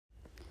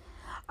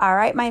All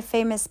right, my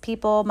famous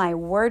people, my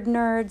word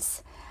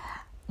nerds.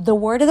 The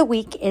word of the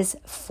week is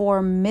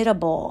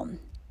formidable.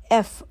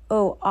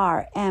 Formidable,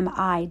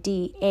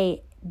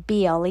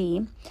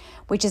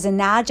 which is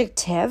an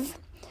adjective.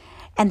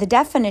 And the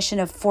definition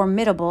of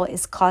formidable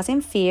is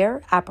causing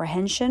fear,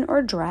 apprehension,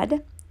 or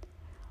dread,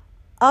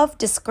 of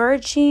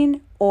discouraging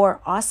or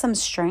awesome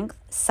strength,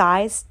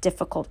 size,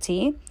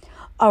 difficulty,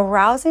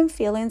 arousing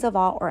feelings of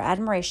awe or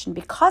admiration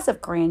because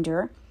of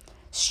grandeur,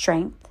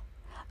 strength,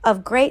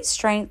 of great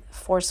strength,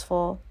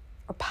 forceful,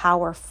 or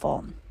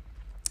powerful.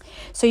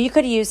 So you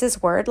could use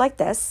this word like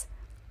this.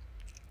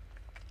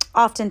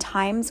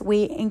 Oftentimes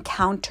we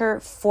encounter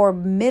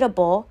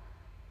formidable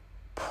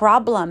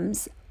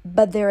problems,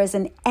 but there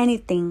isn't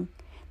anything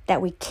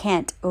that we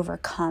can't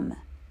overcome.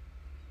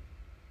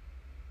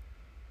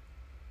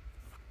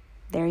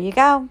 There you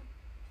go.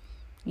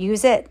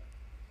 Use it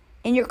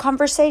in your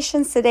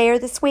conversations today or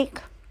this week.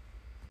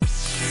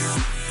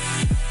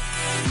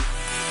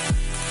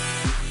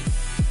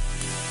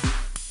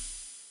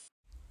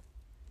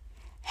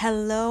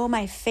 Hello,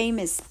 my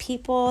famous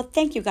people.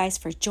 Thank you guys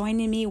for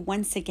joining me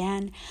once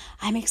again.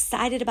 I'm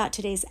excited about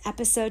today's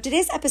episode.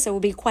 Today's episode will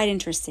be quite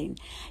interesting.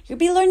 You'll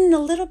be learning a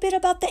little bit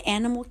about the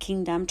animal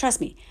kingdom.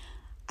 Trust me,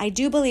 I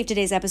do believe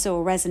today's episode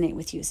will resonate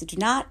with you. So do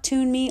not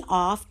tune me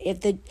off if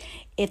the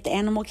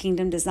animal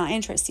kingdom does not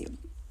interest you.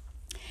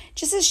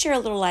 Just to share a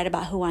little light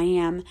about who I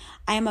am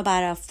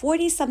about a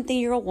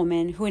 40-something-year-old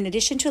woman who, in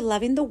addition to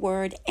loving the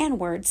word and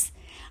words,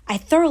 I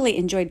thoroughly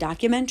enjoy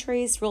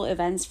documentaries, real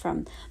events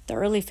from the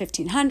early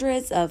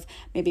 1500s of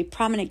maybe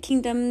prominent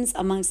kingdoms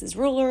amongst its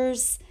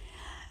rulers,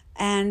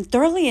 and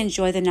thoroughly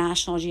enjoy the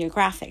National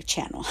Geographic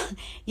channel.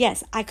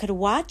 Yes, I could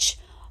watch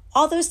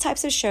all those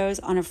types of shows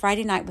on a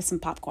Friday night with some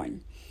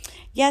popcorn.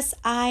 Yes,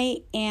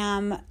 I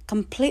am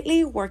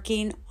completely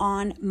working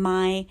on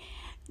my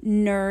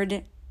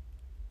nerd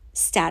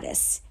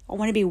status. I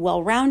want to be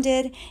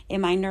well-rounded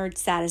in my nerd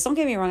status. Don't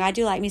get me wrong, I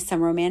do like me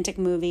some romantic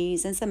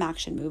movies and some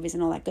action movies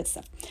and all that good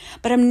stuff.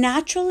 But I'm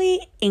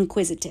naturally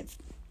inquisitive.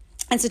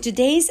 And so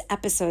today's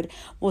episode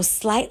will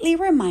slightly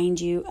remind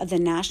you of the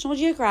National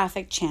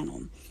Geographic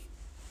channel.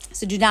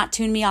 So do not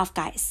tune me off,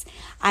 guys.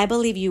 I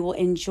believe you will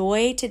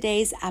enjoy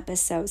today's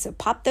episode. So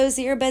pop those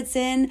earbuds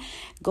in,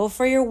 go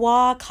for your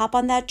walk, hop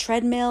on that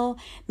treadmill.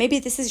 Maybe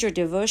this is your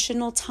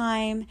devotional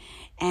time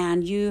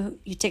and you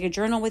take a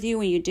journal with you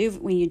when you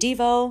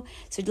devo.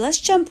 So let's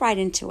jump right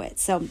into it.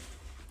 So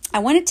I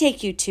want to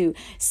take you to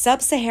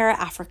Sub-Saharan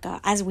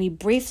Africa as we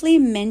briefly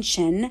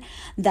mention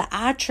the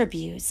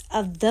attributes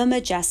of the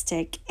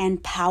majestic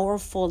and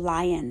powerful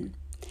lion.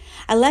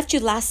 I left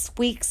you last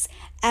week's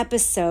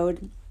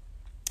episode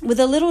with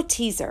a little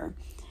teaser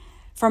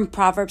from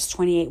Proverbs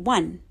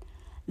 28:1.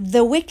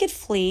 The wicked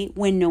flee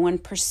when no one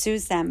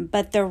pursues them,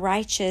 but the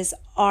righteous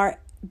are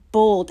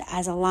bold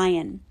as a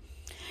lion.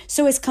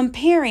 So it's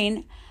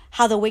comparing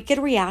how the wicked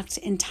react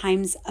in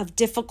times of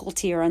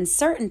difficulty or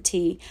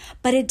uncertainty,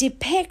 but it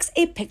depicts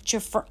a picture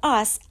for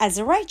us as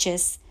the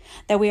righteous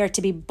that we are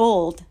to be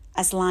bold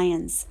as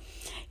lions.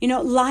 You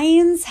know,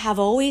 lions have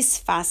always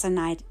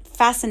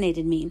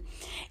fascinated me,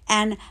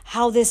 and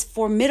how this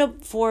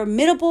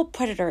formidable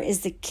predator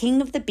is the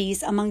king of the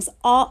beasts amongst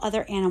all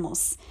other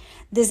animals.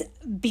 This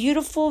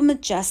beautiful,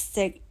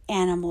 majestic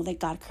animal that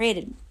God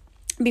created.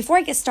 Before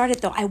I get started,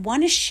 though, I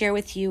want to share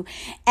with you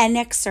an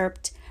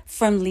excerpt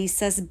from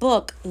Lisa's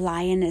book,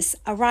 Lioness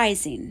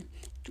Arising.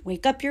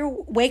 Wake up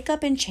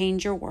and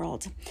change your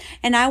world.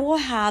 And I will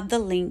have the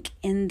link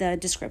in the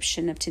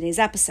description of today's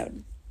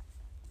episode.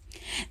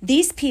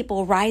 These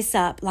people rise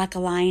up like a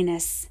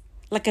lioness,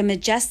 like a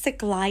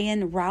majestic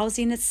lion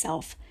rousing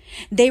itself.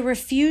 They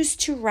refuse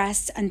to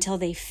rest until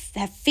they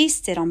have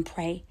feasted on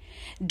prey,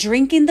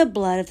 drinking the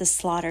blood of the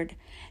slaughtered.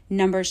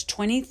 Numbers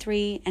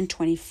 23 and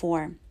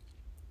 24.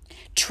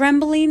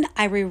 Trembling,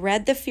 I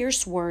reread the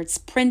fierce words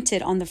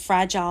printed on the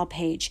fragile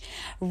page.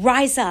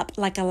 Rise up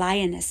like a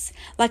lioness,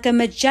 like a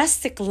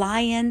majestic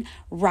lion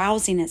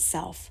rousing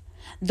itself.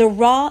 The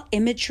raw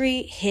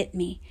imagery hit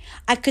me.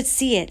 I could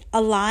see it,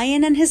 a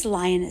lion and his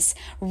lioness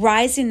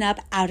rising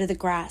up out of the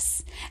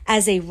grass.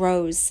 As they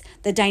rose,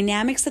 the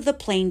dynamics of the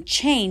plain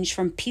changed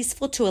from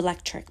peaceful to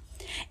electric.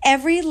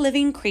 Every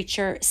living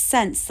creature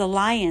sensed the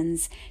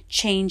lion's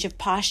change of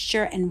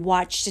posture and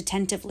watched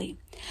attentively.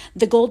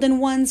 The golden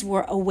ones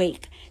were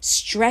awake,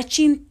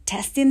 stretching,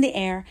 testing the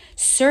air,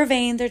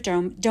 surveying their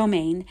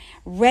domain,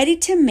 ready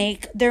to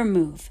make their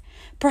move.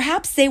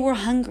 Perhaps they were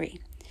hungry.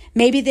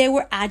 Maybe they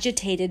were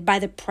agitated by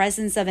the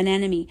presence of an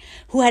enemy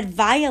who had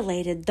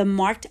violated the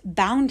marked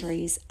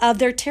boundaries of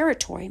their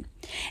territory,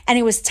 and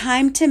it was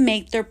time to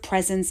make their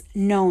presence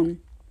known.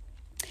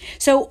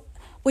 So,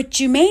 what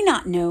you may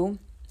not know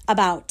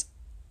about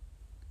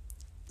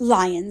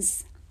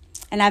lions,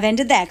 and I've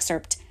ended the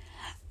excerpt,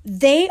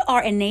 they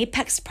are an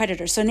apex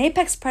predator. So an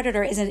apex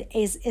predator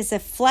is a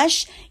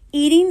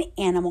flesh-eating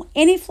animal,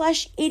 any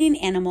flesh-eating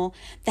animal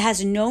that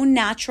has no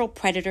natural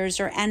predators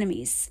or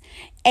enemies.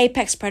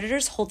 Apex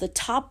predators hold the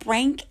top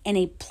rank in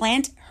a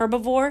plant,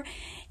 herbivore,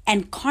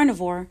 and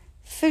carnivore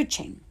food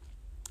chain.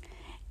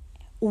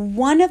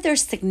 One of their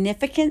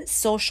significant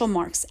social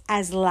marks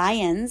as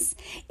lions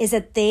is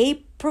that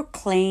they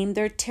proclaim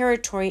their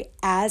territory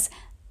as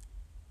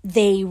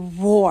they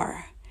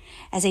roar,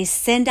 as they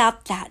send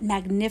out that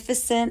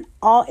magnificent,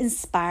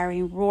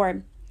 awe-inspiring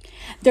roar.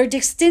 Their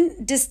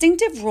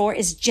distinctive roar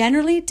is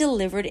generally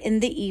delivered in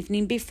the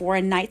evening before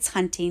a night's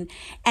hunting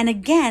and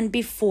again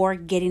before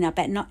getting up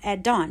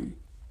at dawn.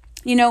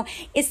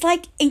 It's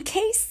like, in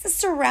case the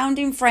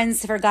surrounding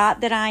friends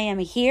forgot that I am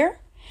here,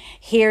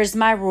 here's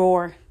my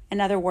roar. In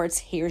other words,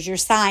 here's your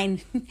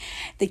sign.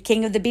 The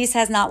king of the beasts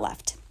has not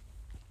left.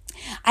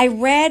 I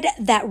read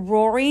that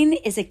roaring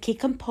is a key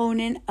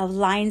component of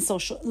lion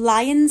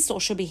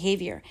social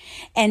behavior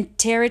and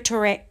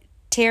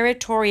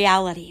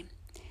territoriality.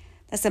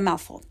 That's a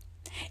mouthful.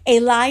 A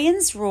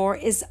lion's roar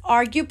is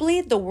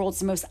arguably the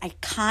world's most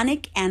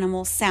iconic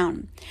animal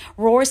sound.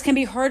 Roars can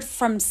be heard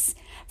from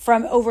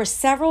over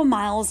several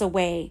miles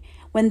away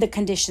when the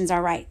conditions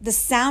are right. The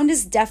sound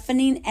is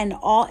deafening and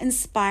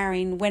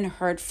awe-inspiring when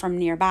heard from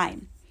nearby.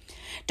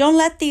 Don't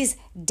let these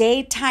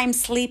daytime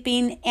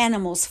sleeping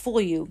animals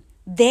fool you.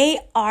 They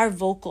are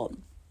vocal.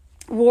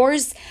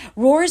 Roars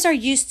are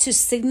used to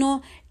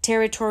signal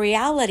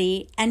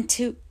territoriality and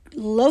to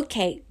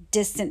locate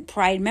distant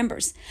pride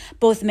members.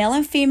 Both male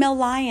and female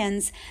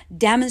lions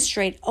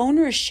demonstrate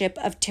ownership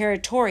of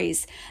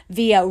territories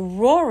via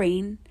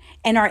roaring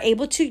and are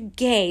able to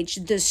gauge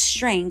the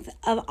strength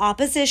of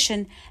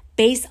opposition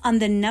based on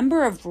the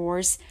number of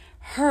roars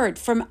heard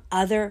from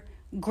other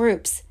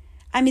groups.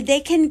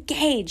 They can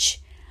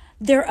gauge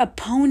their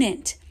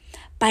opponent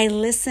by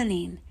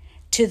listening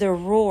to the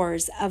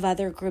roars of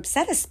other groups.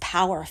 That is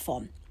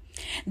powerful.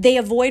 They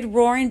avoid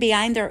roaring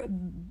beyond their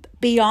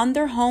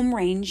home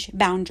range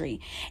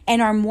boundary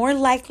and are more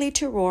likely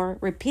to roar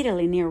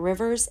repeatedly near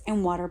rivers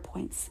and water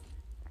points.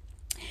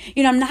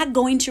 I'm not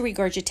going to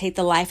regurgitate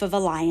the life of a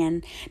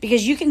lion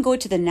because you can go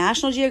to the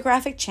National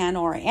Geographic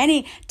Channel or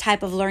any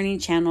type of learning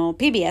channel,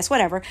 PBS,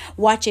 whatever,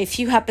 watch a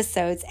few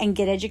episodes and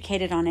get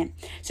educated on it.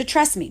 So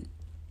trust me,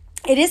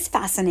 it is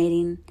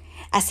fascinating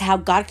as to how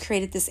God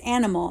created this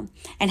animal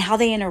and how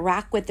they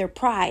interact with their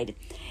pride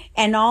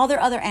and all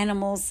their other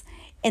animals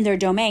in their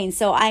domain.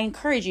 So I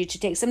encourage you to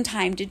take some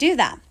time to do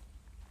that.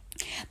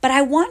 But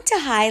I want to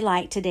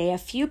highlight today a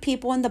few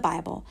people in the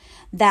Bible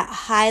that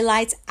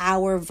highlights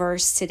our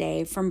verse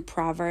today from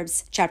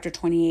Proverbs chapter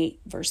 28,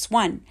 verse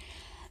 1.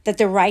 That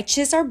the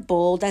righteous are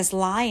bold as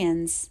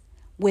lions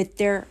with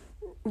their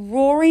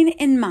roaring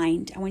in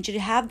mind. I want you to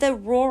have the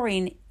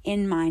roaring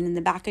in mind, in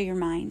the back of your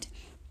mind.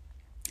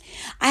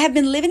 I have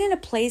been living in a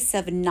place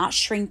of not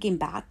shrinking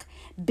back,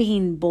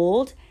 being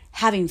bold,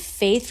 having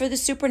faith for the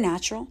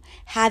supernatural,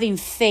 having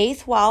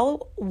faith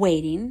while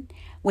waiting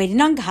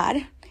on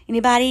God.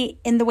 Anybody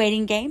in the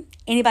waiting game?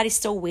 Anybody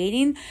still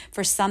waiting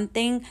for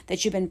something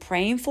that you've been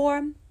praying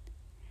for?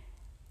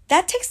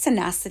 That takes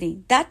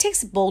tenacity. That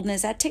takes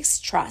boldness. That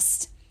takes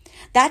trust.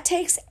 That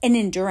takes an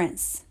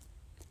endurance.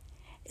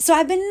 So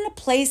I've been in a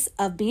place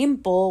of being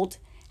bold,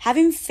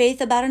 having faith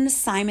about an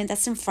assignment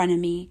that's in front of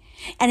me.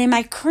 And in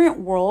my current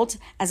world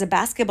as a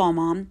basketball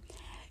mom,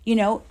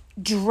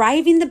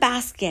 driving the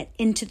basket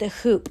into the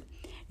hoop,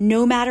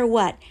 no matter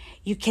what.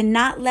 You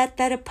cannot let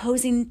that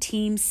opposing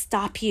team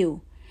stop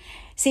you.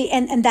 See,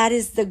 and that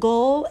is the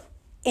goal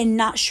in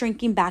not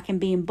shrinking back and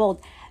being bold,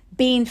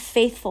 being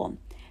faithful,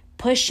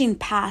 pushing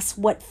past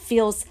what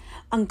feels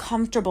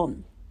uncomfortable.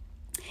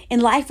 In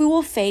life, we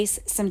will face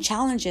some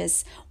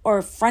challenges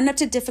or front up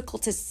to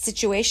difficult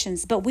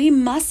situations, but we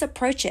must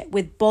approach it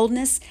with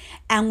boldness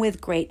and with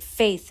great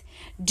faith,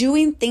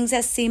 doing things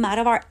that seem out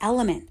of our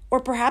element, or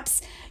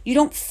perhaps you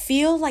don't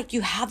feel like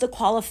you have the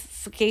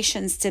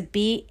qualifications to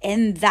be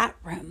in that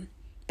room,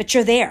 but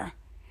you're there.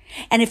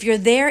 And if you're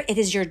there, it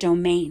is your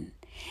domain.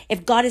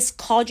 If God has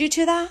called you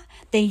to that,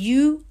 then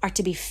you are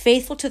to be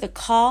faithful to the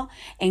call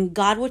and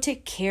God will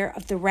take care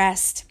of the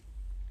rest.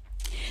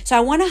 So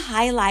I want to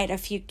highlight a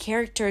few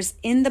characters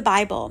in the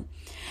Bible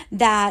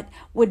that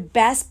would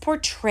best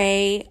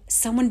portray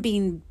someone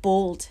being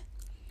bold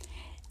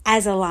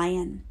as a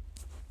lion.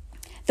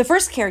 The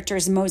first character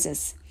is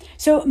Moses.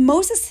 So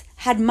Moses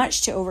had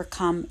much to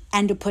overcome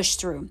and to push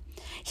through.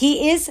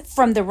 He is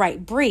from the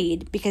right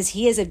breed because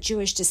he is of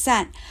Jewish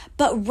descent,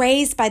 but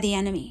raised by the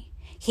enemy.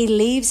 He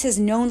leaves his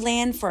known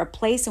land for a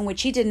place in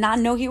which he did not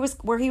know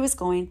where he was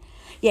going,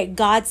 yet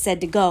God said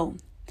to go.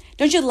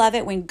 Don't you love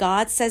it when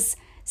God says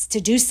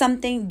to do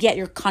something, yet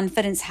your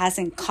confidence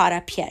hasn't caught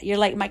up yet? You're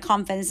like, my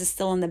confidence is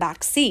still in the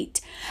back seat.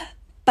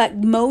 But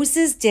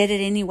Moses did it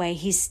anyway.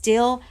 He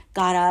still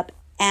got up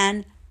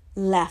and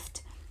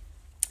left.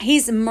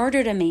 He's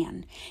murdered a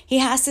man. He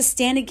has to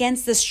stand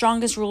against the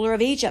strongest ruler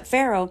of Egypt,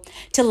 Pharaoh,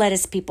 to let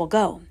his people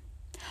go.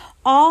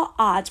 All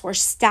odds were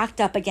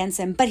stacked up against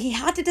him, but he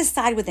had to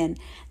decide within,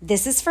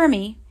 this is for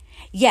me.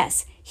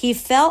 Yes, he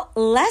felt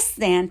less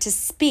than to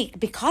speak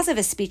because of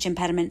his speech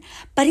impediment,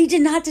 but he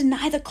did not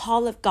deny the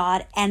call of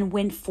God and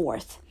went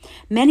forth.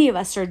 Many of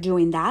us are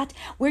doing that.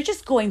 We're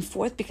just going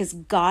forth because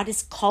God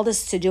has called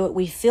us to do it.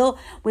 We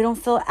don't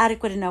feel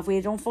adequate enough.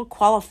 We don't feel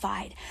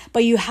qualified.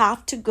 But you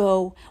have to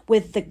go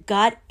with the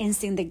gut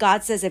instinct that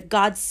God says, if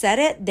God said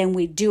it, then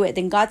we do it.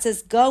 Then God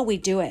says, go, we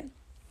do it.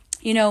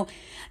 You know,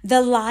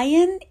 the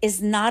lion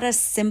is not a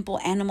simple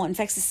animal. In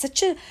fact, it's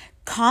such a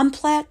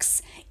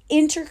complex,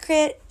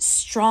 intricate,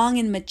 strong,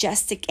 and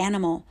majestic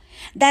animal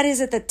that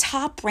is at the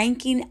top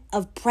ranking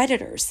of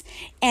predators.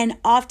 And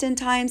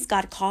oftentimes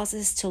God calls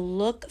us to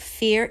look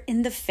fear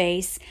in the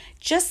face,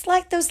 just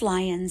like those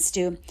lions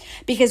do,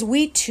 because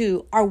we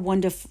too are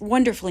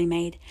wonderfully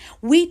made.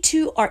 We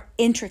too are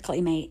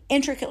intricately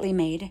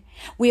made.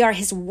 We are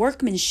his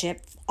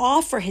workmanship,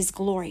 all for his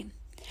glory.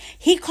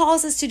 He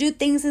calls us to do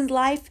things in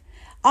life,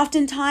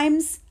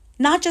 oftentimes,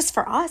 not just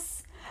for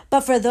us,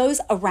 but for those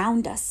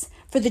around us,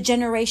 for the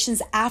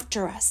generations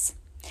after us.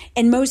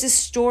 In Moses'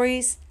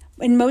 story,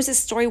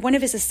 one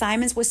of his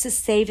assignments was to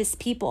save his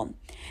people,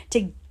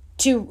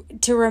 to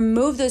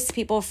remove those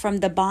people from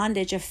the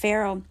bondage of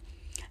Pharaoh,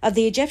 of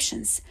the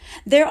Egyptians.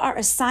 There are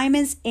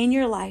assignments in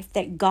your life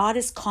that God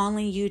is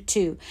calling you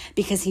to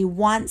because he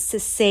wants to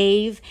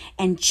save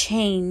or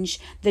change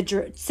the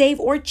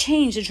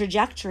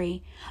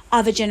trajectory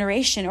of a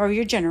generation or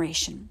your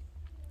generation.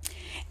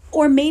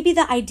 Or maybe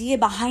the idea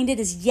behind it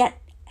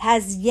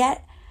has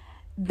yet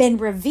been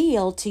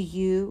revealed to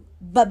you,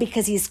 but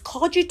because he's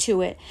called you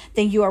to it,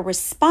 then you are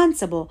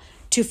responsible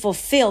to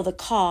fulfill the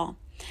call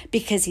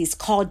because he's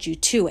called you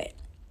to it.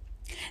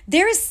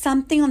 There is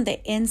something on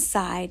the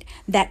inside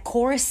that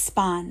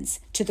corresponds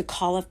to the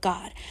call of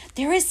God.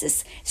 There is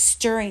this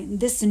stirring,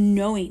 this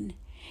knowing.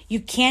 You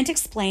can't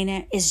explain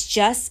it. It's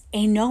just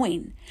a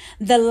knowing.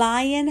 The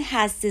lion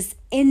has this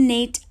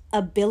innate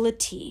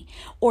ability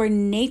or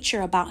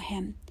nature about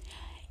him,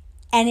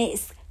 and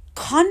it's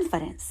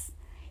confidence.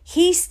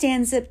 He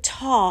stands up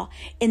tall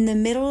in the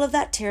middle of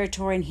that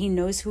territory and he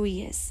knows who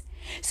he is.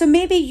 So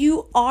maybe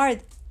you are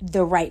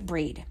the right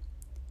breed,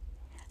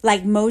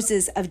 like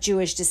Moses of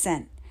Jewish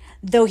descent,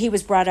 though he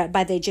was brought up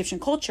by the Egyptian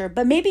culture,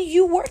 but maybe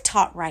you were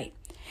taught right.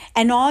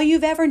 And all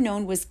you've ever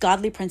known was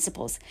godly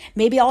principles.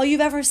 Maybe all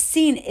you've ever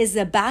seen is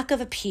the back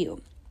of a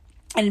pew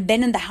and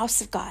been in the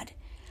house of God.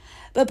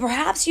 But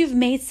perhaps you've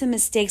made some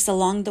mistakes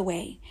along the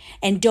way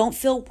and don't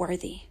feel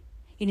worthy.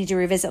 You need to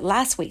revisit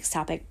last week's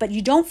topic, but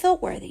you don't feel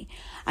worthy.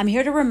 I'm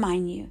here to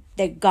remind you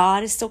that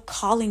God is still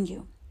calling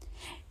you.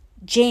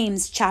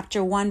 James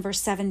chapter 1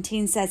 verse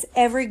 17 says,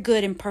 every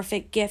good and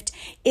perfect gift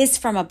is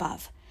from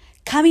above,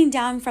 coming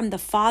down from the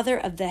Father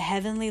of the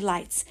heavenly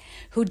lights,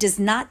 who does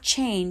not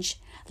change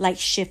like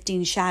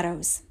shifting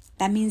shadows.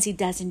 That means he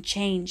doesn't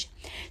change.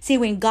 See,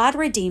 when God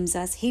redeems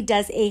us, he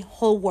does a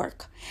whole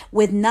work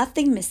with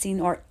nothing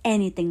missing or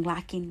anything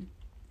lacking.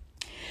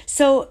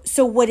 So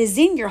what is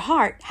in your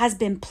heart has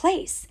been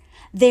placed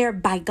there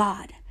by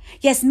God.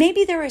 Yes,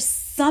 maybe there is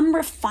some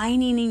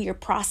refining in your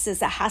process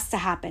that has to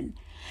happen,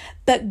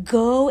 but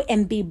go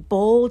and be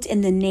bold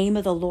in the name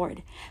of the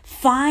Lord.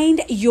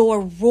 Find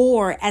your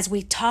roar, as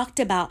we talked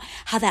about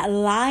how that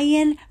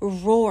lion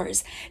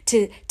roars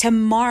to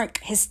mark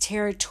his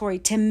territory,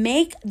 to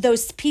make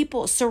those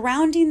people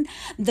surrounding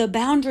the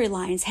boundary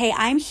lines, hey,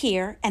 I'm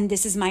here and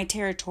this is my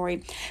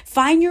territory.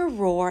 Find your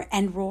roar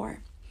and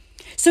roar.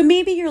 So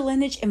maybe your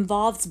lineage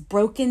involves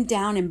broken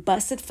down and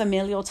busted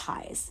familial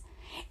ties,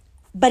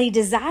 but he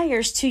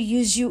desires to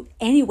use you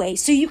anyway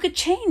so you could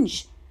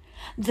change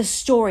the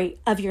story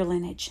of your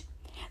lineage.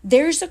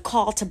 There's a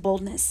call to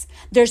boldness.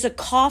 There's a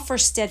call for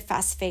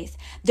steadfast faith.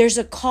 There's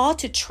a call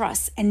to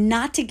trust and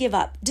not to give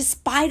up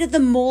despite of the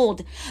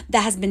mold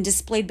that has been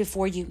displayed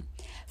before you.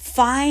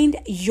 Find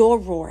your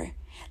roar.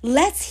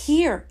 Let's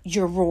hear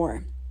your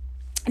roar.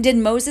 Did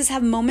Moses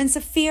have moments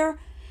of fear?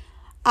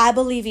 I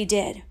believe he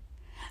did.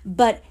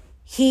 But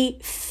he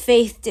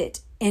faithed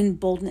it in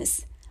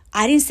boldness.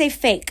 I didn't say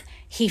fake.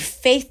 He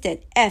faithed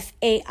it,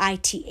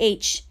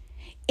 Faith,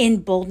 in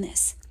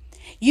boldness.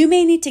 You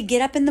may need to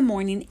get up in the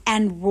morning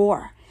and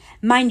roar.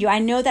 Mind you, I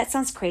know that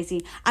sounds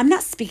crazy. I'm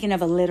not speaking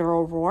of a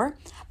literal roar,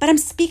 but I'm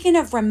speaking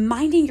of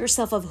reminding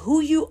yourself of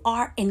who you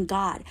are in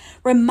God.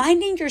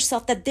 Reminding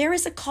yourself that there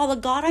is a call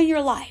of God on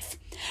your life.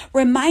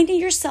 Reminding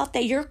yourself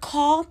that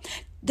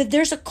that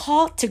there's a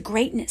call to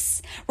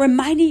greatness.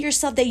 Reminding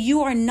yourself that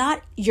you are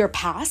not your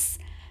past.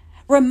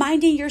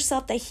 Reminding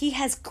yourself that he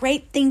has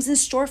great things in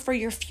store for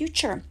your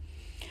future.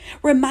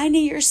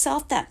 Reminding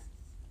yourself that,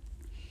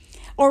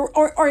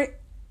 or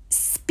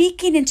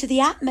speaking into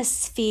the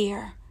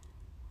atmosphere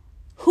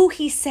who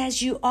he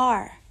says you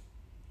are.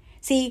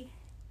 See,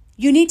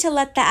 you need to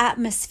let the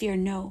atmosphere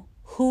know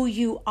who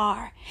you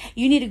are.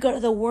 You need to go to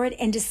the word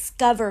and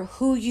discover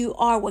who you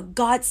are, what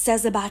God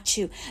says about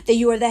you, that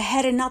you are the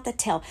head and not the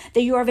tail,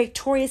 that you are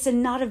victorious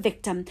and not a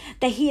victim,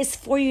 that he is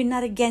for you,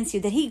 not against you,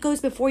 that he goes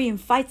before you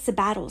and fights the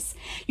battles.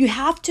 You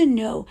have to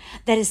know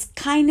that his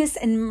kindness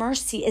and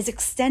mercy is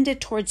extended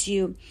towards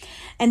you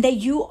and that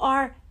you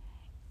are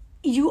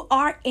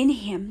in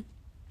him.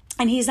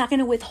 and he's not going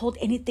to withhold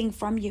anything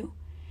from you.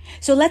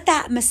 So let the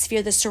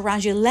atmosphere that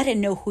surrounds you, let it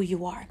know who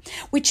you are.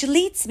 Which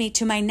leads me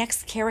to my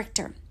next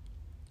character,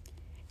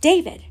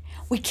 David.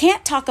 We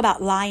can't talk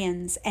about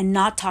lions and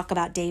not talk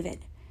about David.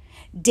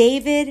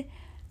 David,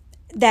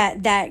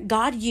 that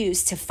God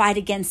used to fight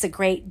against the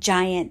great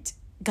giant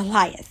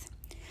Goliath.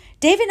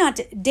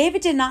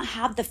 David did not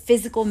have the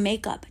physical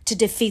makeup to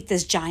defeat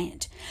this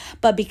giant,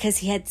 but because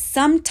he had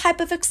some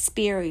type of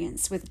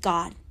experience with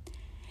God,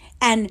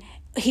 and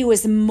he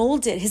was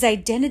molded, his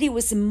identity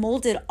was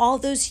molded all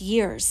those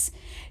years,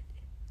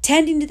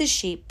 tending to the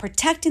sheep,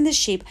 protecting the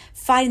sheep,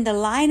 fighting the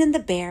lion and the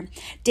bear.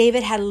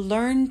 David had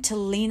learned to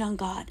lean on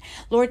God.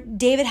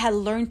 David had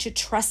learned to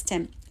trust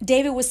him.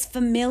 David was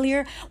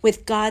familiar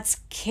with God's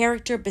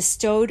character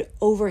bestowed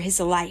over his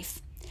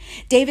life.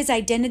 David's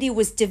identity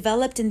was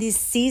developed in these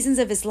seasons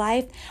of his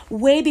life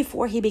way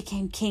before he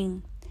became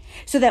king.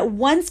 So that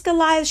once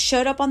Goliath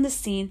showed up on the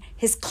scene,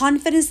 his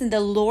confidence in the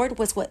Lord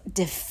was what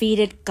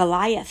defeated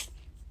Goliath.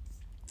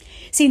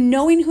 See,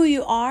 knowing who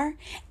you are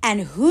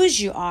and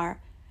whose you are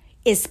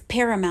is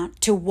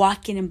paramount to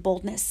walking in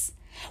boldness.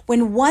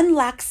 When one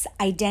lacks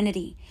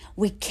identity,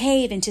 we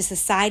cave into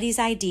society's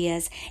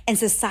ideas and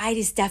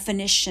society's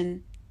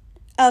definition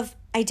of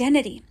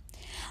identity.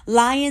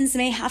 Lions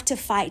may have to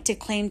fight to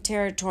claim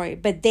territory,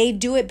 but they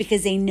do it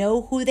because they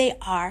know who they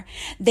are.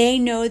 They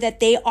know that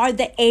they are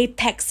the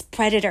apex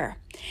predator,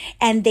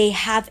 and they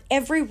have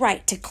every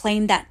right to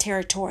claim that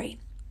territory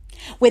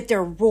with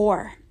their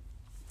roar.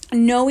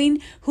 Knowing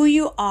who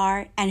you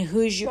are and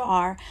whose you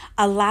are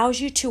allows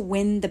you to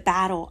win the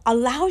battle,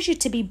 allows you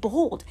to be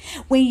bold.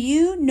 When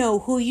you know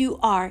who you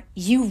are,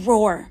 you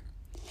roar.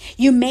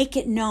 You make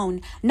it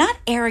known, not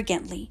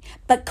arrogantly,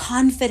 but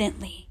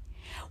confidently,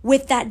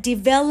 with that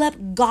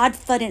developed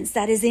Godfidence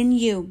that is in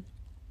you.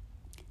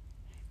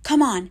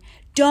 Come on,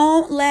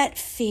 don't let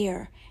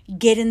fear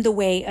get in the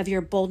way of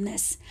your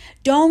boldness.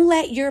 Don't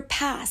let your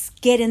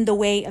past get in the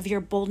way of your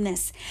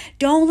boldness.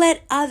 Don't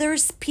let other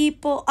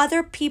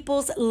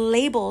people's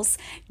labels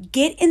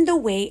get in the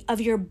way of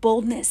your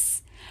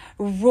boldness.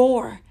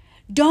 Roar.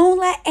 Don't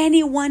let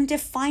anyone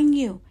define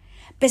you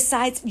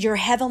besides your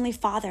heavenly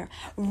Father.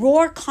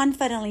 Roar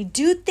confidently.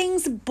 Do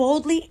things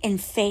boldly in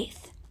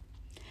faith.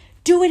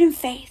 Do it in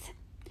faith.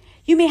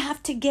 You may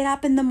have to get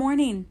up in the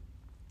morning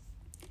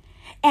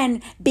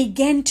and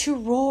begin to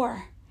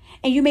roar.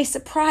 And you may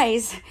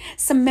surprise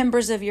some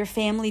members of your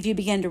family if you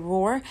begin to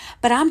roar.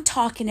 But I'm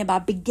talking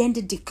about begin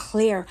to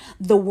declare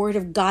the word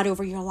of God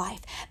over your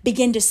life.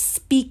 Begin to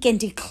speak and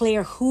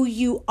declare who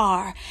you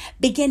are.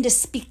 Begin to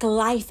speak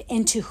life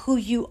into who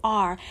you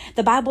are.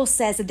 The Bible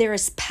says that there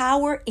is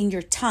power in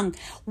your tongue.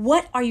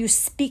 What are you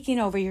speaking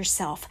over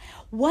yourself?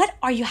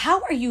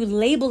 How are you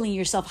labeling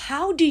yourself?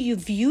 How do you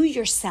view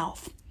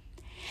yourself?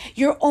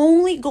 You're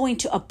only going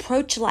to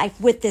approach life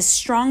with this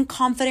strong,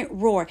 confident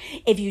roar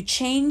if you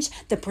change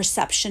the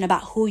perception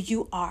about who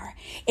you are.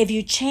 If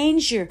you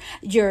change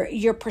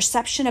your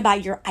perception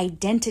about your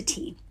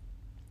identity.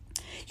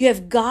 You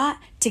have got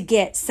to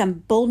get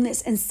some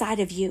boldness inside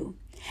of you.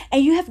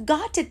 And you have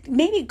got to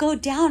maybe go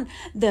down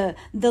the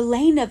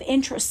lane of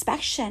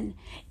introspection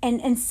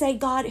and say,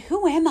 God,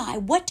 who am I?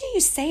 What do you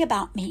say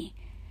about me?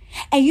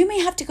 And you may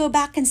have to go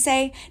back and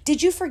say,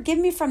 did you forgive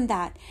me from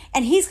that?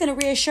 And he's going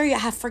to reassure you, I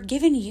have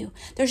forgiven you.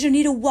 There's no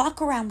need to walk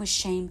around with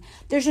shame.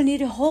 There's no need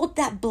to hold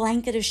that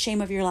blanket of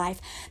shame of your life.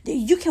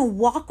 You can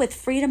walk with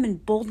freedom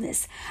and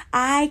boldness.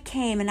 I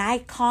came and I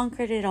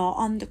conquered it all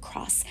on the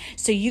cross.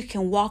 So you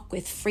can walk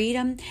with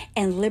freedom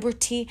and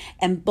liberty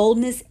and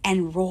boldness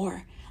and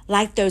roar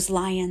like those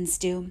lions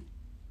do.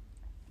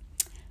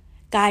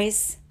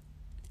 Guys,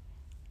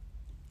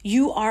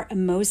 you are a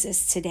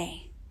Moses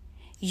today.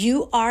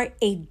 You are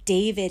a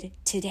David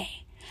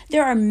today.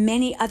 There are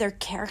many other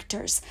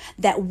characters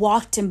that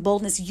walked in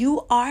boldness.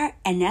 You are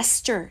an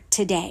Esther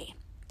today.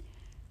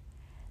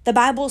 The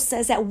Bible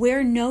says that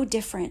we're no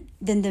different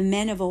than the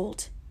men of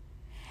old.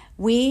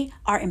 We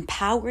are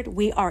empowered.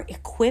 We are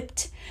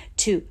equipped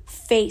to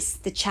face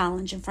the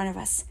challenge in front of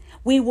us.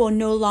 We will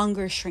no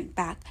longer shrink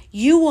back.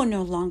 You will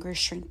no longer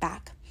shrink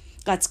back.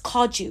 God's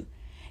called you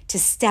to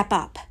step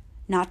up,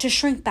 not to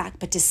shrink back,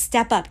 but to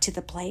step up to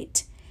the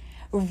plate.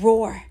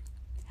 Roar.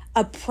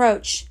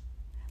 Approach,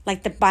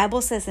 like the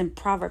Bible says in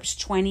Proverbs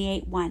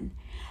 28:1.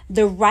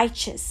 The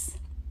righteous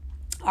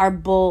are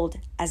bold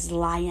as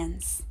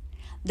lions.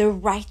 The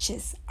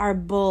righteous are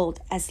bold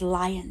as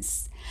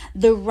lions.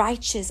 The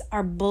righteous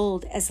are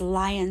bold as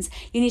lions.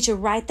 You need to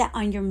write that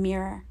on your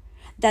mirror.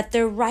 That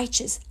the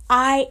righteous,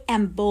 I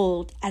am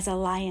bold as a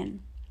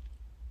lion.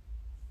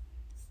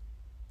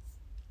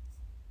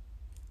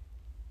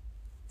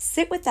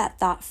 Sit with that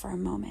thought for a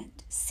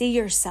moment. See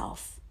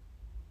yourself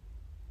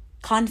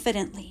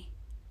confidently,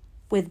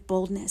 with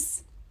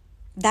boldness.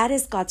 That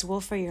is God's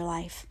will for your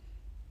life.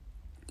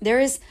 There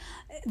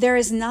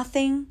is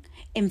nothing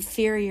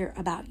inferior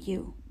about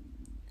you.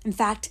 In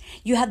fact,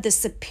 you have the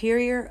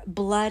superior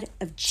blood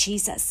of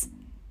Jesus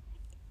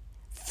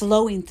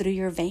flowing through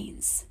your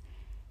veins.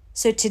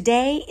 So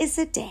today is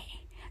a day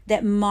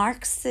that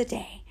marks the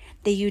day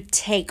that you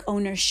take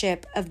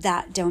ownership of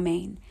that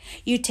domain.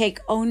 You take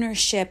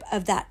ownership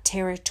of that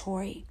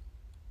territory.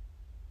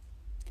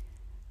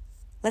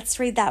 Let's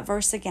read that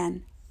verse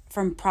again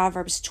from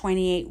Proverbs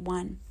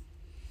 28:1.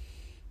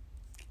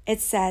 It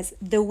says,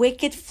 "The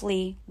wicked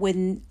flee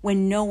when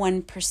no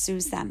one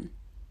pursues them,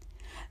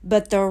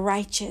 but the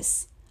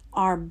righteous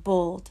are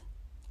bold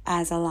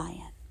as a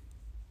lion."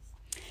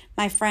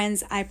 My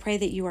friends, I pray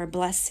that you are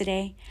blessed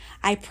today.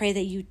 I pray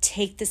that you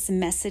take this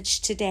message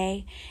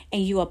today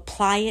and you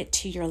apply it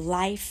to your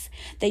life,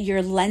 that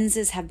your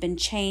lenses have been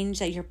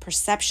changed, that your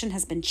perception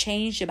has been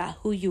changed about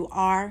who you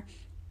are.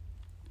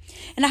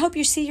 And I hope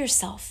you see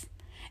yourself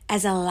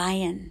as a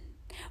lion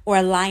or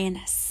a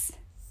lioness.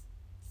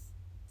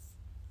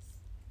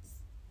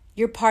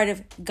 You're part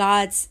of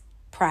God's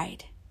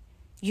pride.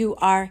 You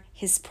are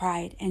his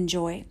pride and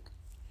joy.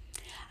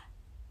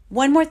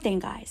 One more thing,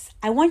 guys.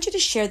 I want you to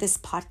share this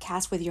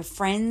podcast with your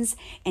friends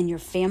and your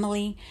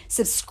family.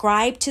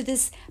 Subscribe to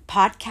this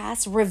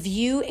podcast,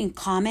 review and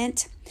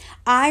comment.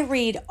 I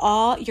read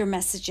all your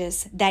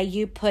messages that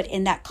you put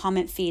in that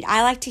comment feed.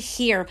 I like to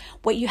hear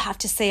what you have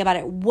to say about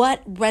it,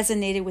 what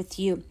resonated with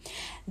you.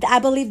 I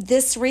believe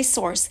this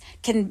resource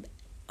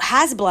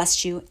has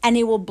blessed you and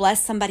it will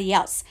bless somebody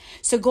else.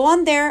 So go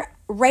on there,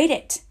 rate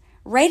it.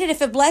 Rate it.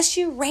 If it blessed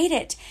you, rate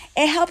it.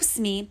 It helps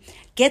me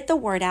get the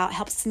word out,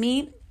 helps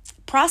me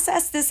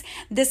process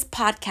this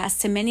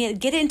podcast to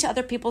get it into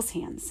other people's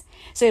hands.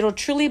 So it'll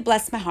truly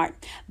bless my heart.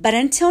 But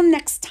until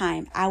next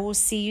time, I will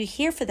see you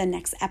here for the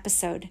next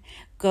episode.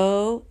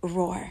 Go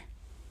roar.